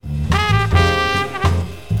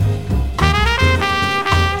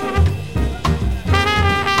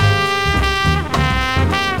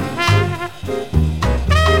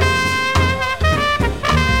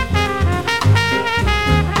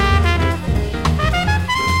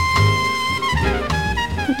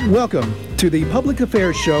Welcome to the Public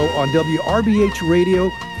Affairs Show on WRBH Radio.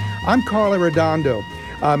 I'm Carl Arredondo.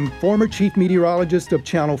 I'm former chief meteorologist of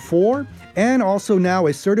Channel 4 and also now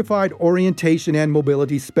a certified orientation and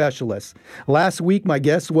mobility specialist. Last week, my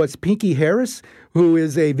guest was Pinky Harris, who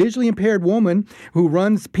is a visually impaired woman who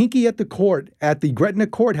runs Pinky at the Court at the Gretna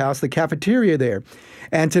Courthouse, the cafeteria there.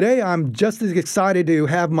 And today, I'm just as excited to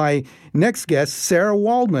have my next guest, Sarah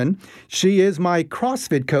Waldman. She is my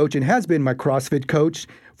CrossFit coach and has been my CrossFit coach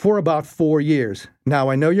for about 4 years. Now,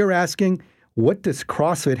 I know you're asking, what does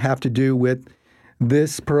CrossFit have to do with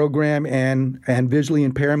this program and visually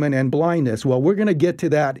impairment and blindness? Well, we're going to get to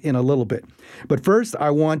that in a little bit. But first, I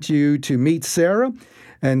want you to meet Sarah.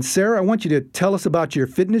 And Sarah, I want you to tell us about your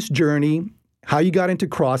fitness journey, how you got into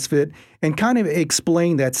CrossFit, and kind of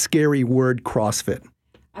explain that scary word CrossFit.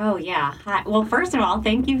 Oh, yeah. Hi. Well, first of all,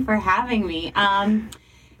 thank you for having me.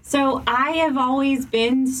 So I have always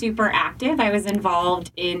been super active. I was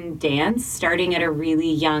involved in dance starting at a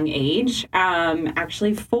really young age,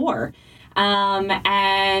 actually 4.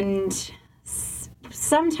 And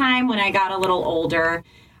sometime when I got a little older,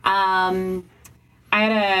 I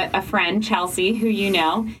had a friend, Chelsea, who you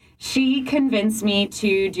know. She convinced me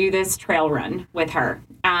to do this trail run with her.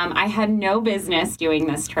 I had no business doing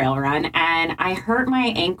this trail run, and I hurt my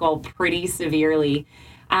ankle pretty severely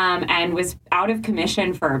and was out of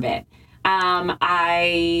commission for a bit.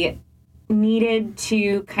 I needed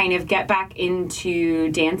to kind of get back into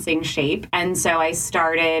dancing shape. And so I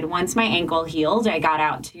started, once my ankle healed, I got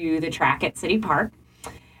out to the track at City Park.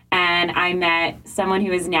 And I met someone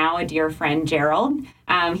who is now a dear friend, Gerald.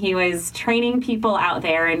 He was training people out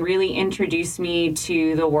there and really introduced me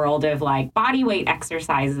to the world of like body weight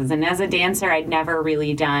exercises. And as a dancer, I'd never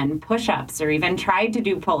really done push-ups or even tried to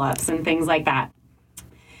do pull-ups and things like that.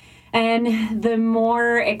 And the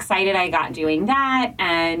more excited I got doing that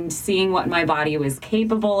and seeing what my body was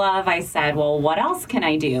capable of, I said, well, what else can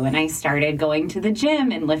I do? And I started going to the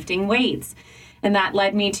gym and lifting weights. And that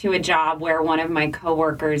led me to a job where one of my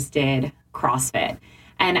coworkers did CrossFit.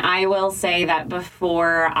 And I will say that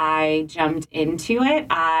before I jumped into it,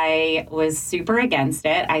 I was super against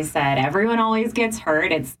it. I said, everyone always gets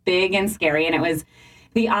hurt. It's big and scary. And it was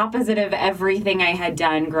the opposite of everything I had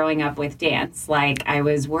done growing up with dance. Like, I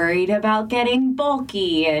was worried about getting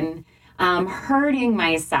bulky and hurting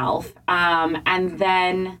myself. And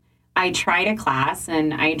then I tried a class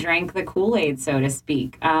and I drank the Kool-Aid, so to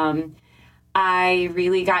speak. I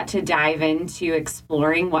really got to dive into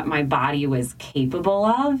exploring what my body was capable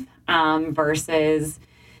of versus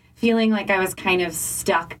feeling like I was kind of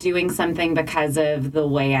stuck doing something because of the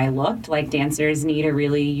way I looked. Like, dancers need a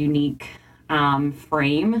really unique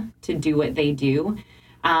frame to do what they do,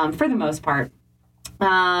 for the most part.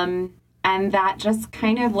 And that just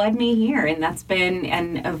kind of led me here, and that's been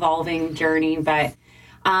an evolving journey. But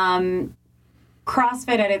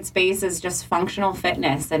CrossFit at its base is just functional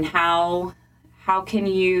fitness, and how can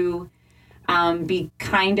you be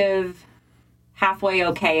kind of halfway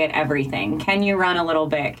okay at everything? Can you run a little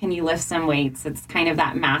bit? Can you lift some weights? It's kind of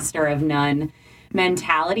that master of none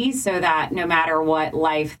mentality, so that no matter what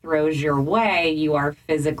life throws your way, you are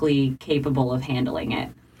physically capable of handling it.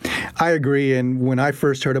 I agree. And when I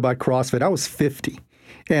first heard about CrossFit, I was 50.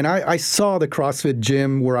 And I saw the CrossFit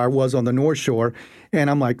gym where I was on the North Shore. And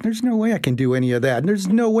I'm like, there's no way I can do any of that. And there's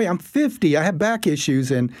no way. I'm 50. I have back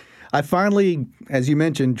issues. And I finally, as you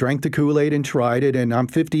mentioned, drank the Kool-Aid and tried it, and I'm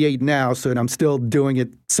 58 now, so I'm still doing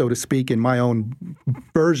it, so to speak, in my own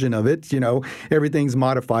version of it. You know, everything's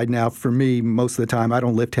modified now for me most of the time. I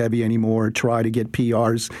don't lift heavy anymore, try to get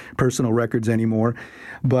PRs, personal records anymore.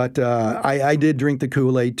 But I did drink the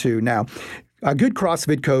Kool-Aid too. Now, a good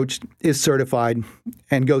CrossFit coach is certified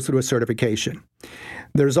and goes through a certification.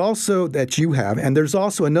 There's also that you have, and there's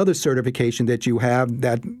also another certification that you have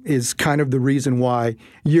that is kind of the reason why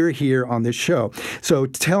you're here on this show. So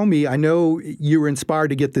tell me, I know you were inspired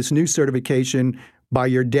to get this new certification by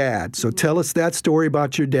your dad. So tell us that story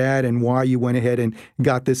about your dad and why you went ahead and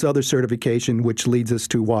got this other certification, which leads us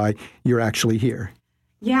to why you're actually here.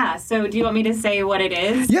 Yeah. So do you want me to say what it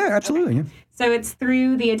is? Yeah, absolutely. Okay. So it's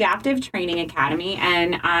through the Adaptive Training Academy,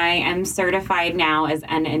 and I am certified now as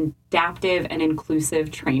an adaptive and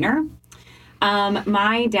inclusive trainer.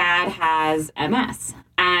 My dad has MS,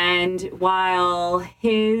 and while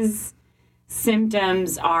his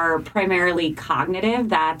symptoms are primarily cognitive,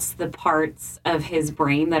 that's the parts of his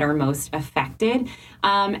brain that are most affected.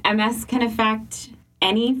 MS can affect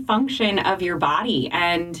any function of your body,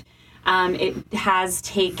 and it has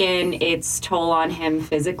taken its toll on him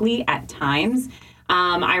physically at times.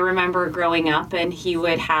 I remember growing up and he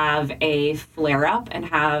would have a flare-up and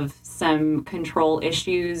have some control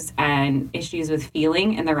issues and issues with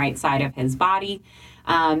feeling in the right side of his body.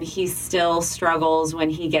 He still struggles when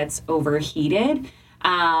he gets overheated.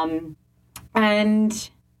 And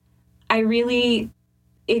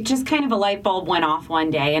it just kind of a light bulb went off one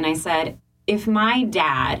day. And I said, if my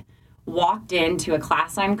dad walked into a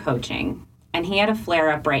class I'm coaching and he had a flare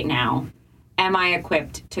up right now, am I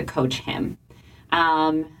equipped to coach him?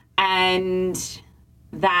 And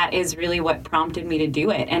that is really what prompted me to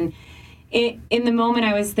do it. And in the moment,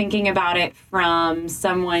 I was thinking about it from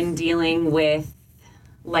someone dealing with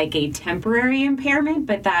like a temporary impairment,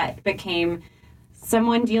 but that became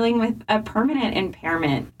someone dealing with a permanent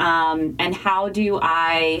impairment. And how do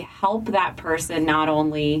I help that person not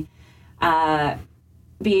only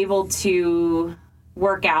be able to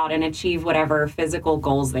work out and achieve whatever physical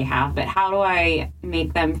goals they have, but how do I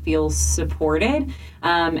make them feel supported?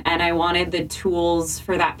 And I wanted the tools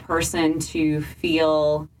for that person to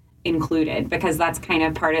feel included, because that's kind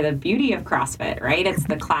of part of the beauty of CrossFit, right? It's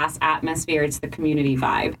the class atmosphere, it's the community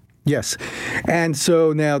vibe. Yes. And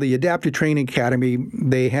so now the Adaptive Training Academy,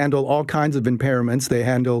 they handle all kinds of impairments. They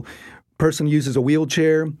handle person uses a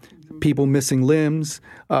wheelchair, people missing limbs,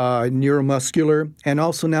 neuromuscular, and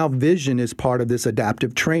also now vision is part of this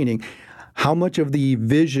adaptive training. How much of the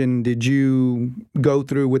vision did you go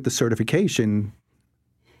through with the certification?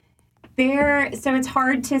 So it's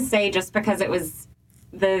hard to say, just because it was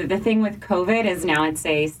the thing with COVID is now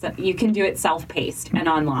you can do it self-paced and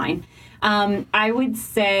online. I would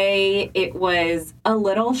say it was a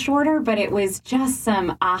little shorter, but it was just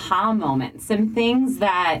some aha moments, some things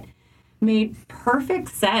that made perfect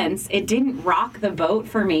sense. It didn't rock the boat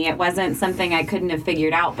for me. It wasn't something I couldn't have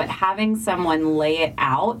figured out, but having someone lay it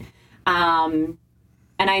out. And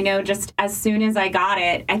I know just as soon as I got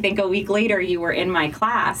it, I think a week later you were in my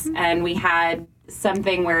class and we had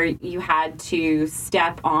something where you had to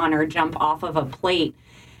step on or jump off of a plate.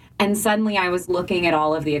 And suddenly I was looking at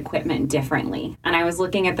all of the equipment differently. And I was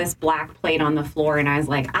looking at this black plate on the floor and I was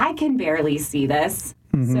like, I can barely see this.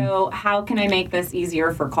 Mm-hmm. So how can I make this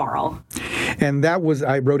easier for Carl? And that was,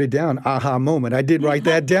 I wrote it down, aha moment. I did write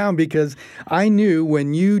that down because I knew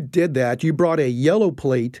when you did that, you brought a yellow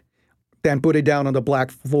plate and put it down on the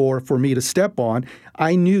black floor for me to step on.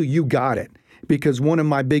 I knew you got it, because one of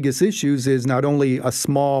my biggest issues is not only a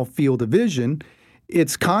small field of vision,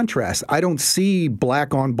 it's contrast. I don't see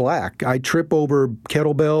black on black. I trip over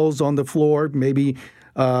kettlebells on the floor, maybe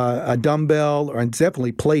a dumbbell, or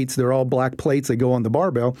definitely plates. They're all black plates that go on the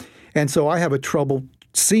barbell. And so I have a trouble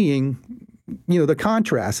seeing, the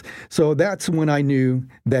contrast. So that's when I knew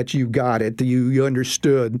that you got it. You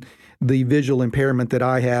understood the visual impairment that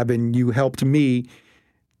I have, and you helped me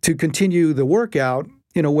to continue the workout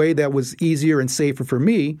in a way that was easier and safer for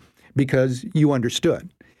me because you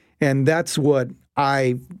understood. And that's what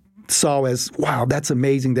I saw as, wow, that's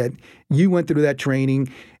amazing that you went through that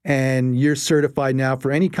training and you're certified now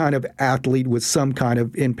for any kind of athlete with some kind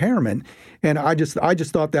of impairment. And I just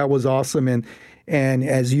thought that was awesome. And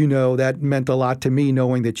as you know, that meant a lot to me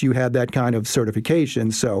knowing that you had that kind of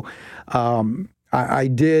certification. So I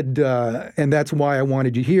did, and that's why I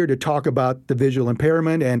wanted you here to talk about the visual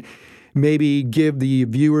impairment and maybe give the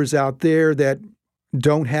viewers out there that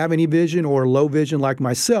don't have any vision or low vision like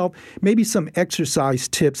myself, maybe some exercise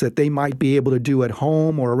tips that they might be able to do at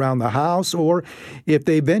home or around the house, or if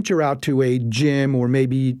they venture out to a gym or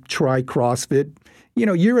maybe try CrossFit,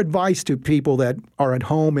 your advice to people that are at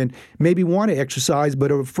home and maybe want to exercise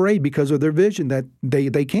but are afraid because of their vision that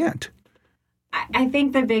they can't. I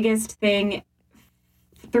think the biggest thing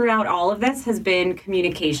throughout all of this has been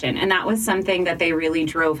communication. And that was something that they really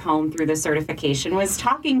drove home through the certification, was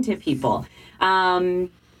talking to people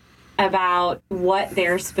about what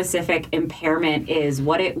their specific impairment is,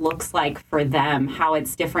 what it looks like for them, how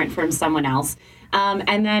it's different from someone else,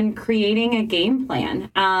 and then creating a game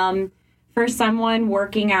plan. For someone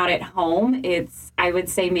working out at home, it's, I would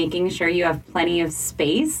say, making sure you have plenty of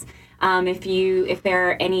space. If there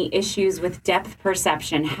are any issues with depth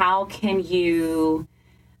perception, how can you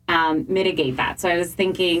mitigate that? So I was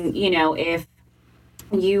thinking, if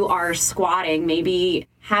you are squatting, maybe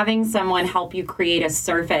having someone help you create a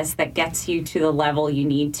surface that gets you to the level you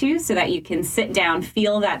need to so that you can sit down,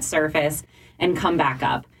 feel that surface, and come back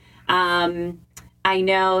up. I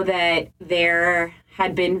know that there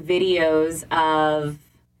had been videos of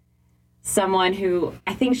someone who,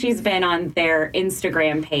 I think she's been on their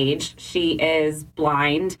Instagram page. She is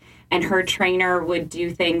blind, and her trainer would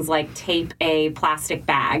do things like tape a plastic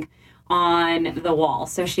bag on the wall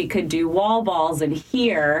so she could do wall balls and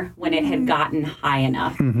hear when it had gotten high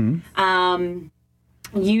enough. Mm-hmm.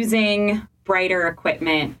 Using brighter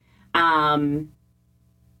equipment,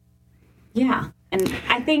 Yeah. And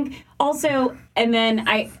I think also, and then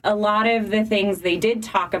a lot of the things they did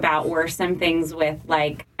talk about were some things with,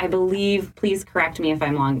 like, I believe, please correct me if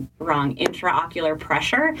I'm wrong, intraocular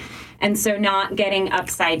pressure. And so not getting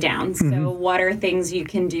upside down. So what are things you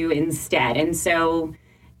can do instead? And so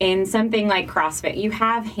in something like CrossFit, you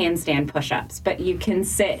have handstand push-ups, but you can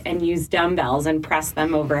sit and use dumbbells and press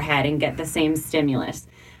them overhead and get the same stimulus.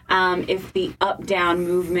 If the up-down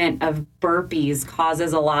movement of burpees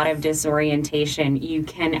causes a lot of disorientation, you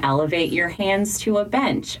can elevate your hands to a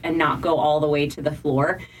bench and not go all the way to the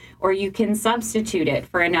floor, or you can substitute it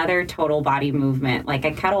for another total body movement like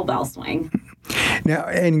a kettlebell swing. Now,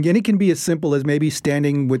 and it can be as simple as maybe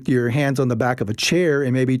standing with your hands on the back of a chair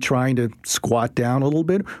and maybe trying to squat down a little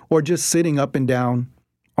bit, or just sitting up and down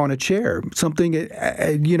on a chair, something,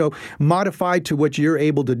 modified to what you're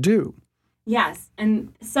able to do. Yes.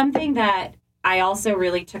 And something that I also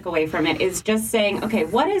really took away from it is just saying, okay,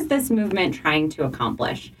 what is this movement trying to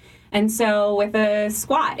accomplish? And so with a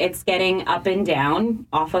squat, it's getting up and down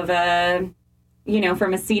off of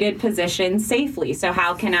from a seated position safely. So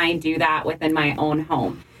how can I do that within my own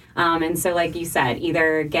home? And so like you said,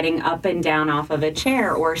 either getting up and down off of a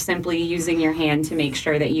chair or simply using your hand to make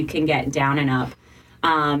sure that you can get down and up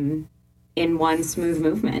in one smooth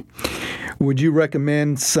movement. Would you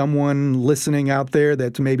recommend someone listening out there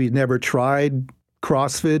that's maybe never tried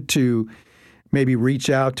CrossFit to maybe reach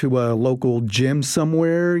out to a local gym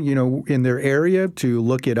somewhere, in their area, to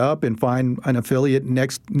look it up and find an affiliate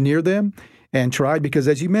near them and try? Because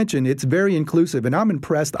as you mentioned, it's very inclusive, and I'm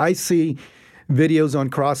impressed. I see videos on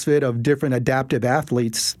CrossFit of different adaptive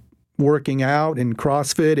athletes working out in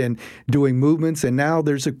CrossFit and doing movements, and now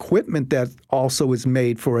there's equipment that also is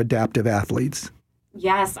made for adaptive athletes.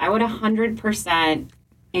 Yes, I would 100%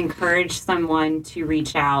 encourage someone to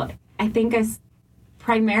reach out. I think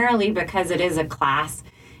primarily because it is a class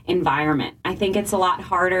environment. I think it's a lot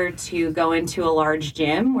harder to go into a large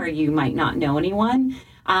gym where you might not know anyone.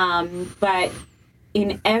 But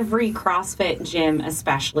in every CrossFit gym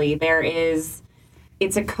especially,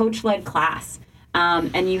 it's a coach-led class.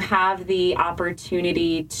 And you have the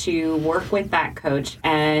opportunity to work with that coach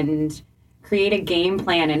and create a game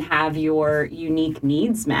plan and have your unique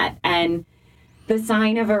needs met. And the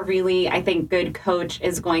sign of a really, I think, good coach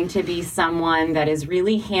is going to be someone that is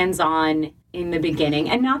really hands-on in the beginning.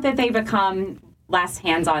 And not that they become less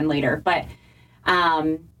hands-on later, but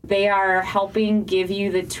they are helping give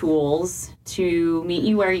you the tools to meet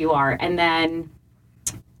you where you are and then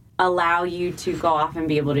allow you to go off and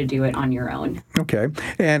be able to do it on your own. Okay.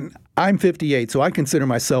 And I'm 58, so I consider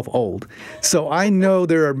myself old. So I know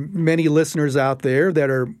there are many listeners out there that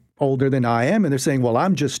are older than I am, and they're saying, well,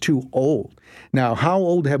 I'm just too old. Now, how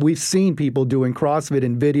old have we seen people doing CrossFit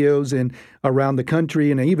in videos and around the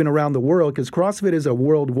country and even around the world? Because CrossFit is a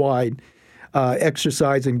worldwide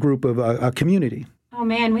exercise and group of a community. Oh,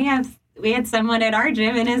 man, we had someone at our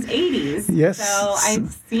gym in his 80s. Yes. So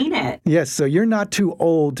I've seen it. Yes. So you're not too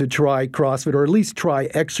old to try CrossFit, or at least try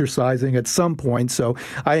exercising at some point. So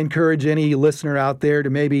I encourage any listener out there to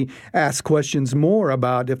maybe ask questions more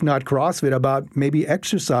about, if not CrossFit, about maybe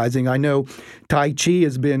exercising. I know Tai Chi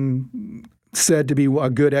has been said to be a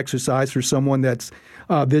good exercise for someone that's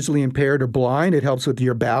visually impaired or blind. It helps with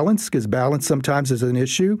your balance, because balance sometimes is an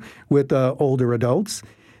issue with older adults.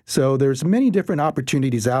 So there's many different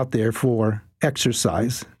opportunities out there for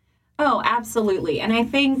exercise. Oh, absolutely. And I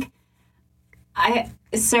think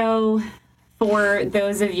so for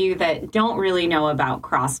those of you that don't really know about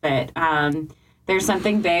CrossFit, there's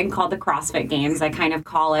something big called the CrossFit Games. I kind of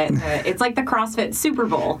call it, it's like the CrossFit Super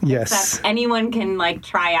Bowl. Yes. Except anyone can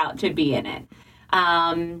try out to be in it.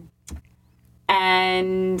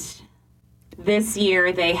 And this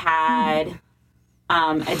year they had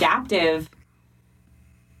adaptive.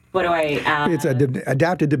 It's an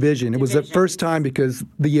adaptive division. It was the first time because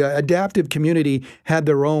the adaptive community had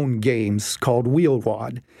their own games called Wheel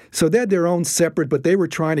Wad. So they had their own separate, but they were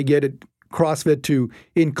trying to get CrossFit to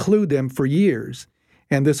include them for years.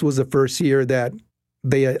 And this was the first year that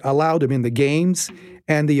they allowed them in the games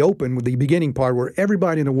and the open, with the beginning part where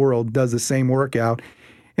everybody in the world does the same workout.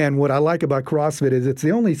 And what I like about CrossFit is it's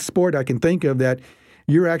the only sport I can think of that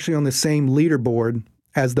you're actually on the same leaderboard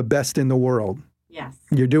as the best in the world. Yes.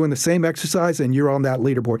 You're doing the same exercise and you're on that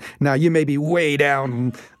leaderboard. Now, you may be way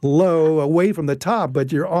down low, away from the top,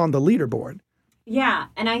 but you're on the leaderboard. Yeah.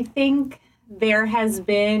 And I think there has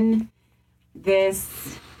been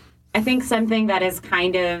something that has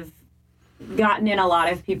kind of gotten in a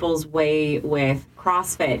lot of people's way with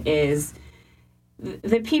CrossFit is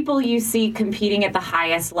the people you see competing at the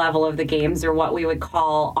highest level of the games are what we would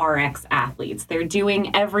call RX athletes. They're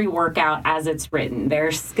doing every workout as it's written.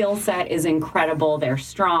 Their skill set is incredible. They're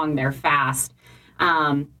strong. They're fast.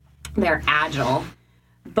 They're agile.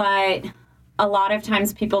 But a lot of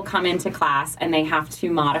times people come into class and they have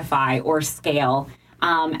to modify or scale.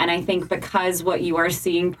 And I think because what you are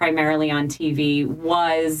seeing primarily on TV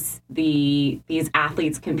was these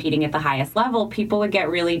athletes competing at the highest level, people would get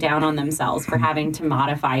really down on themselves for having to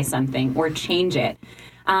modify something or change it.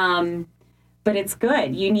 But it's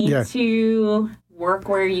good. You need to work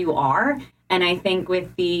where you are. And I think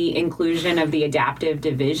with the inclusion of the adaptive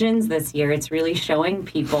divisions this year, it's really showing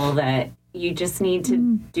people that you just need to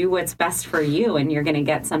do what's best for you, and you're going to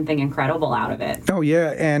get something incredible out of it. Oh,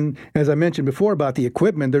 yeah. And as I mentioned before about the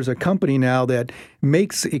equipment, there's a company now that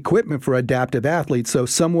makes equipment for adaptive athletes. So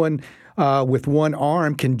someone with one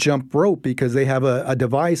arm can jump rope because they have a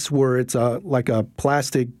device where it's like a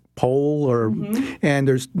plastic pole and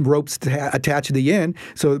there's ropes attached to the end.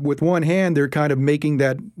 So with one hand, they're kind of making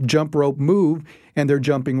that jump rope move, and they're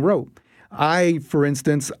jumping rope. I, for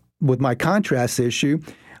instance, with my contrast issue,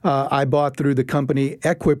 I bought through the company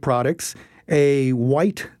Equip Products a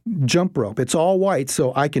white jump rope. It's all white,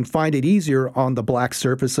 so I can find it easier on the black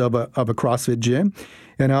surface of a CrossFit gym.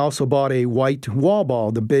 And I also bought a white wall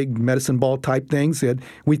ball, the big medicine ball type things that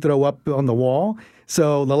we throw up on the wall.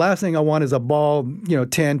 So the last thing I want is a ball,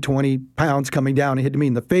 10, 20 pounds coming down and hitting me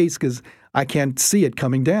in the face because I can't see it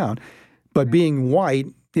coming down. But being white,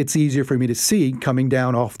 it's easier for me to see coming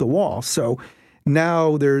down off the wall. So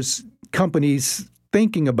now there's companies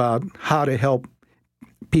thinking about how to help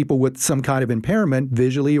people with some kind of impairment,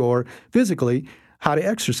 visually or physically, how to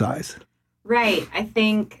exercise. Right. I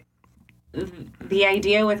think the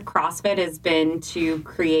idea with CrossFit has been to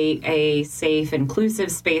create a safe, inclusive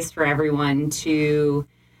space for everyone to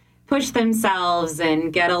push themselves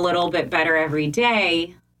and get a little bit better every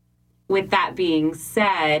day. With that being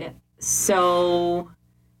said, so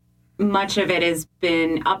much of it has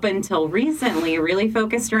been, up until recently, really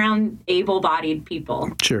focused around able-bodied people.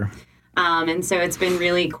 Sure. And so it's been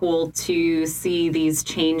really cool to see these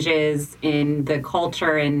changes in the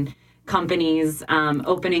culture and companies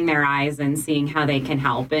opening their eyes and seeing how they can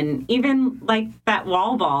help. And even like that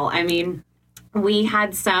wall ball, I mean, we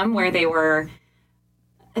had some where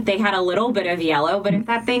they had a little bit of yellow, but if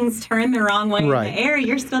that thing's turned the wrong way in the air,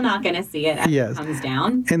 you're still not going to see it as it comes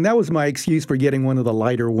down. And that was my excuse for getting one of the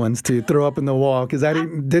lighter ones to throw up in the wall, because I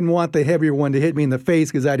didn't want the heavier one to hit me in the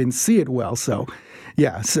face because I didn't see it well. So,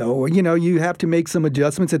 you have to make some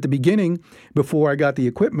adjustments at the beginning before I got the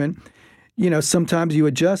equipment. Sometimes you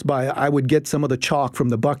adjust I would get some of the chalk from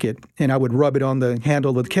the bucket and I would rub it on the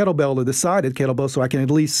handle of the kettlebell or the side of the kettlebell so I can at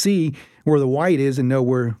least see where the white is and know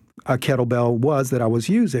where a kettlebell was that I was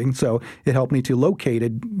using. So it helped me to locate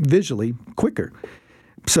it visually quicker.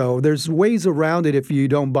 So there's ways around it if you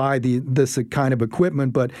don't buy this kind of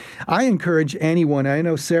equipment. But I encourage anyone, I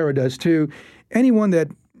know Sarah does too, anyone that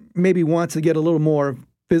maybe wants to get a little more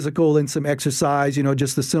physical and some exercise,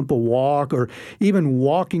 just a simple walk or even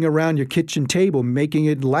walking around your kitchen table, making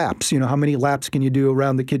it laps. How many laps can you do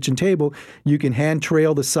around the kitchen table? You can hand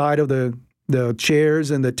trail the side of the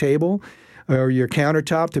chairs and the table or your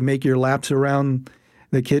countertop to make your laps around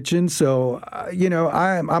the kitchen. So,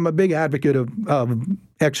 I'm a big advocate of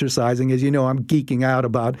exercising. As you know, I'm geeking out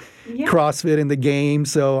about CrossFit and the game.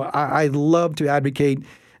 So I love to advocate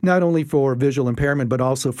not only for visual impairment, but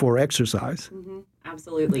also for exercise. Mm-hmm.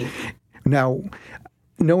 Absolutely. Now,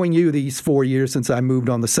 knowing you these 4 years since I moved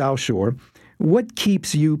on the South Shore, what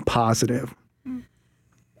keeps you positive?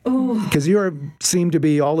 Because you seem to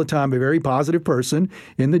be all the time a very positive person.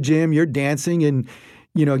 In the gym, you're dancing and,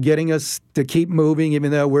 getting us to keep moving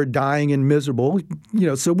even though we're dying and miserable.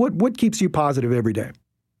 So what keeps you positive every day?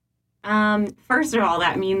 First of all,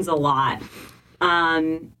 that means a lot.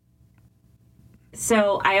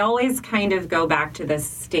 So I always kind of go back to this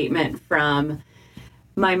statement from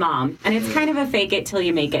my mom, and it's kind of a fake it till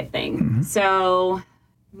you make it thing. Mm-hmm. So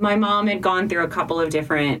my mom had gone through a couple of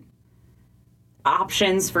different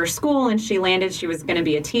options for school, and she was going to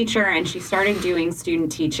be a teacher, and she started doing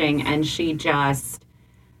student teaching, and she just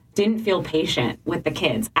didn't feel patient with the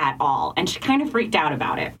kids at all, and she kind of freaked out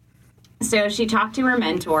about it. So she talked to her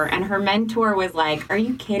mentor, and her mentor was like, "Are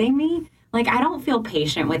you kidding me? Like, I don't feel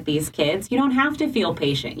patient with these kids. You don't have to feel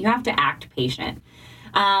patient. You have to act patient."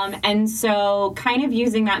 And so kind of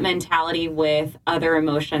using that mentality with other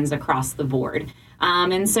emotions across the board.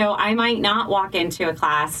 And so I might not walk into a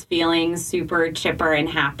class feeling super chipper and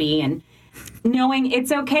happy. And knowing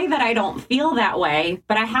it's okay that I don't feel that way,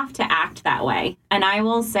 but I have to act that way. And I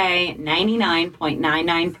will say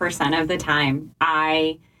 99.99% of the time,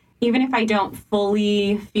 even if I don't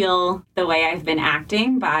fully feel the way I've been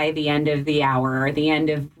acting by the end of the hour or the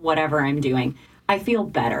end of whatever I'm doing, I feel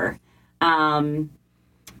better.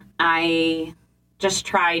 I just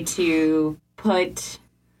try to put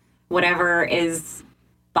whatever is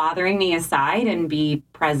bothering me aside and be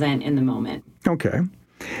present in the moment. Okay.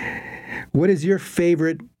 What is your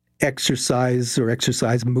favorite exercise or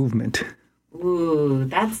exercise movement? Ooh,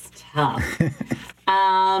 that's tough.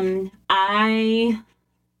 I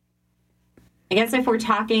guess if we're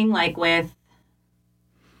talking like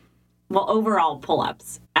overall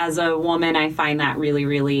pull-ups. As a woman, I find that really,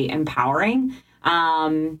 really empowering.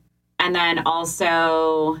 And then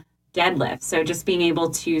also deadlift. So just being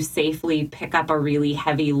able to safely pick up a really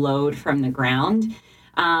heavy load from the ground.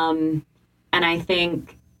 And I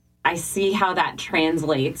think I see how that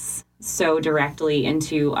translates so directly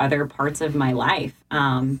into other parts of my life.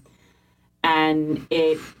 And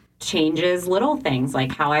it changes little things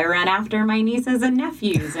like how I run after my nieces and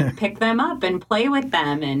nephews and pick them up and play with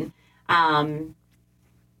them. And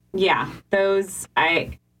those,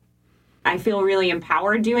 I feel really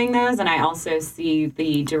empowered doing those, and I also see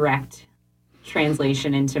the direct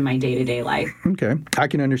translation into my day-to-day life. Okay. I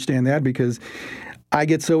can understand that because I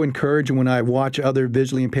get so encouraged when I watch other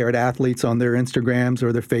visually impaired athletes on their Instagrams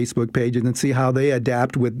or their Facebook pages and see how they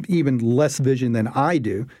adapt with even less vision than I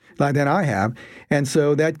do, than I have. And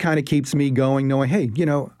so that kind of keeps me going, knowing, hey,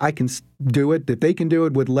 I can do it. If they can do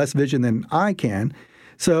it with less vision than I can.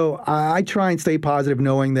 So I try and stay positive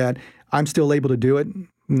knowing that I'm still able to do it.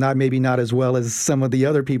 Maybe not as well as some of the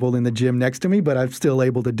other people in the gym next to me, but I'm still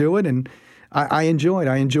able to do it. And I enjoy it.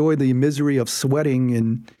 I enjoy the misery of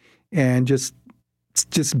sweating and just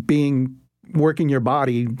working your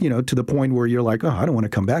body, to the point where you're like, oh, I don't want to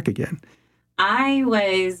come back again. I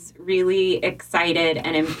was really excited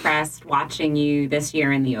and impressed watching you this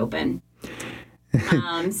year in the Open.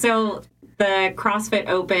 So the CrossFit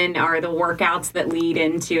Open are the workouts that lead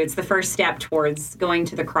into, it's the first step towards going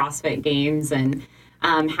to the CrossFit Games, and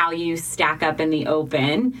how you stack up in the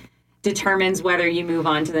Open determines whether you move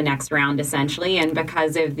on to the next round, essentially. And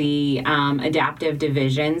because of the adaptive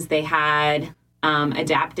divisions, they had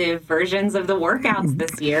adaptive versions of the workouts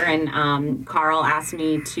this year, and Carl asked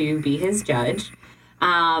me to be his judge.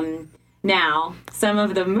 Now, some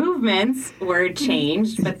of the movements were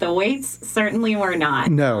changed, but the weights certainly were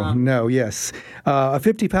not. Yes. A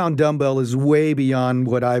 50-pound dumbbell is way beyond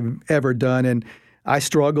what I've ever done, and I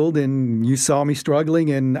struggled, and you saw me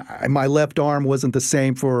struggling, and my left arm wasn't the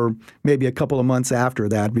same for maybe a couple of months after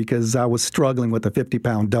that because I was struggling with a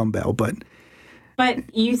 50-pound dumbbell. But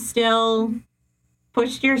you still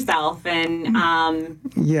pushed yourself, and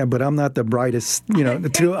yeah, but I'm not the brightest,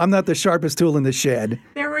 I'm not the sharpest tool in the shed.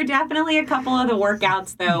 There were definitely a couple of the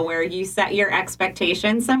workouts, though, where you set your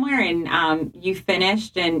expectations somewhere, and you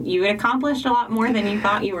finished, and you had accomplished a lot more than you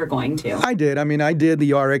thought you were going to. I did. I mean, I did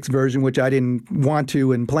the RX version, which I didn't want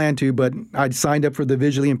to and plan to, but I signed up for the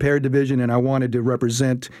visually impaired division, and I wanted to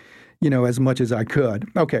represent as much as I could.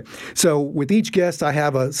 Okay. So with each guest, I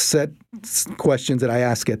have a set questions that I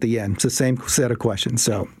ask at the end. It's the same set of questions.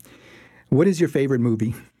 So what is your favorite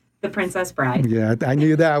movie? The Princess Bride. Yeah, I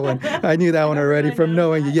knew that one. I knew that one already from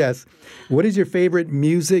knowing you. Yes. What is your favorite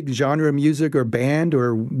music, genre of music or band,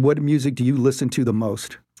 or what music do you listen to the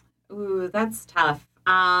most? Ooh, that's tough.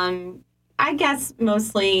 I guess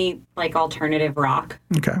mostly like alternative rock.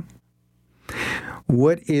 Okay.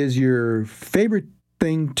 What is your favorite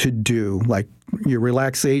thing to do, like your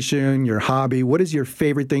relaxation, your hobby? What is your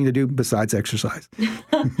favorite thing to do besides exercise?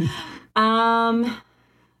 Man,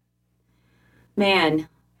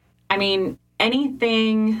 I mean,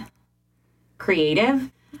 anything creative.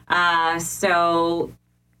 So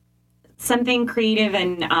something creative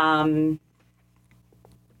and,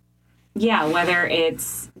 whether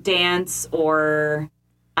it's dance or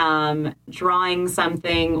drawing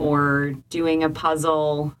something or doing a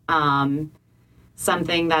puzzle,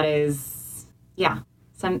 something that is,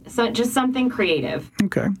 just something creative.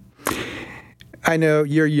 Okay. I know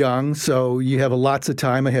you're young, so you have lots of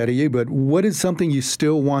time ahead of you, but what is something you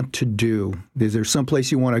still want to do? Is there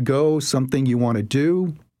someplace you want to go, something you want to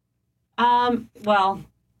do? Well,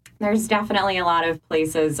 there's definitely a lot of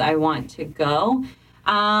places I want to go.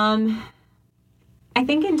 I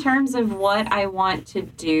think in terms of what I want to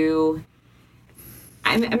do,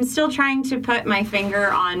 I'm still trying to put my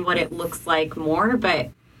finger on what it looks like more, but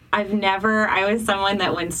I was someone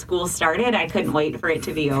that when school started, I couldn't wait for it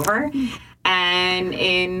to be over. And And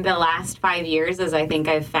in the last 5 years, as I think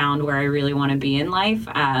I've found where I really want to be in life,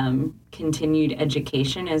 continued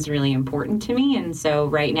education is really important to me. And so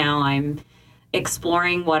right now I'm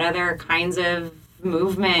exploring what other kinds of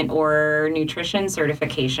movement or nutrition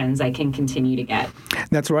certifications I can continue to get.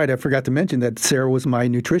 That's right. I forgot to mention that Sarah was my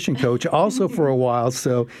nutrition coach also for a while.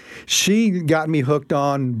 So she got me hooked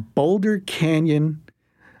on Boulder Canyon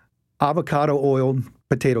avocado oil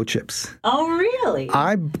potato chips. Oh, really?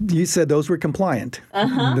 You said those were compliant.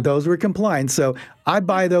 Those were compliant. So I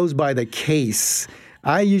buy those by the case.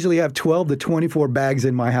 I usually have 12 to 24 bags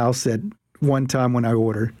in my house at one time when I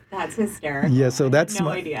order. That's hysterical. Yeah, so that's no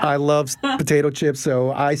idea. I love potato chips,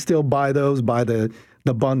 so I still buy those by the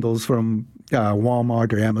bundles from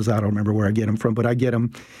Walmart or Amazon. I don't remember where I get them from, but I get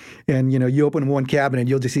them. And, you open one cabinet,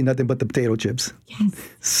 you'll just see nothing but the potato chips. Yes.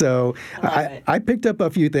 So I picked up a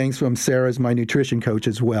few things from Sarah as my nutrition coach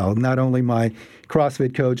as well. Not only my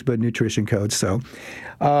CrossFit coach, but nutrition coach. So,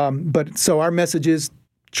 so our message is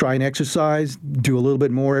try and exercise, do a little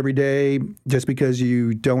bit more every day. Just because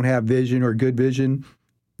you don't have vision or good vision,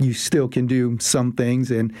 you still can do some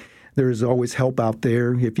things. And there's always help out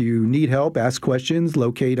there. If you need help, ask questions,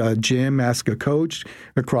 locate a gym, ask a coach,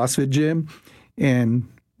 a CrossFit gym, and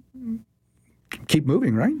keep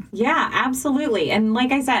moving, right? Yeah, absolutely. And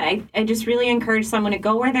like I said, I just really encourage someone to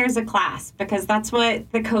go where there's a class, because that's what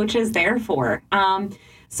the coach is there for.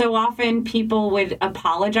 So often people would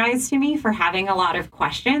apologize to me for having a lot of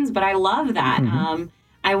questions, but I love that.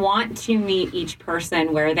 I want to meet each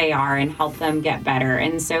person where they are and help them get better.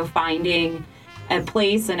 And so finding a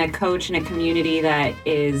place and a coach and a community that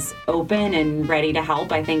is open and ready to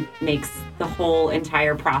help, I think makes the whole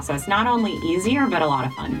entire process not only easier, but a lot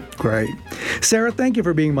of fun. Great. Sarah, thank you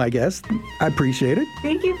for being my guest. I appreciate it.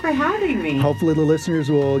 Thank you for having me. Hopefully the listeners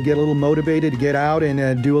will get a little motivated to get out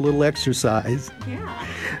and do a little exercise. Yeah.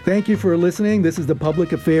 Thank you for listening. This is the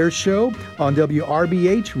Public Affairs Show on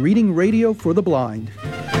WRBH, Reading Radio for the Blind.